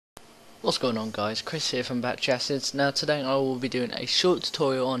What's going on, guys? Chris here from Batchassids. Now today I will be doing a short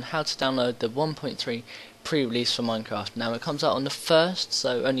tutorial on how to download the 1.3 pre-release for Minecraft. Now it comes out on the 1st,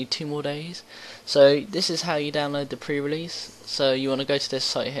 so only 2 more days. So this is how you download the pre-release. So you want to go to this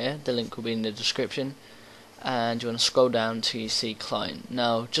site here, the link will be in the description, and you want to scroll down till you see client.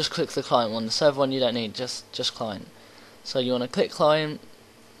 Now just click the client one, the server one you don't need, just client. So you want to click client,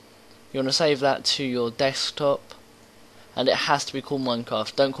 you want to save that to your desktop, and it has to be called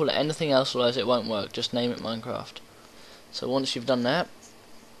Minecraft. Don't call it anything else, otherwise it won't work. Just name it Minecraft. So once you've done that,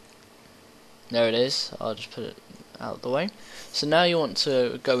 there it is. I'll just put it out of the way. So now you want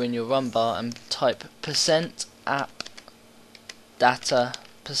to go in your run bar and type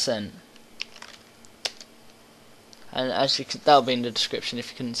 %appdata%. And as you can, that'll be in the description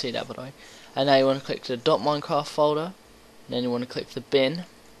if you couldn't see that, by the way. And now you want to click the .minecraft folder, and then you want to click the bin.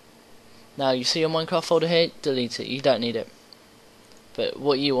 Now you see your Minecraft folder here, delete it, you don't need it. But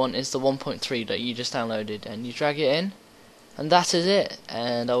what you want is the 1.3 that you just downloaded, and you drag it in, and that is it.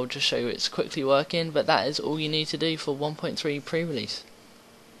 And I'll just show you it's quickly working, but that is all you need to do for 1.3 pre-release.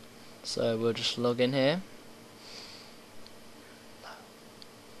 So we'll just log in here.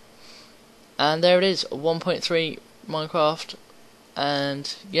 And there it is, 1.3 Minecraft.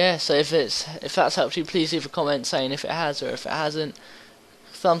 And yeah, so if that's helped you, please leave a comment saying if it has or if it hasn't.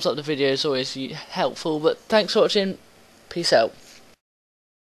 Thumbs up the video is always helpful, but thanks for watching. Peace out.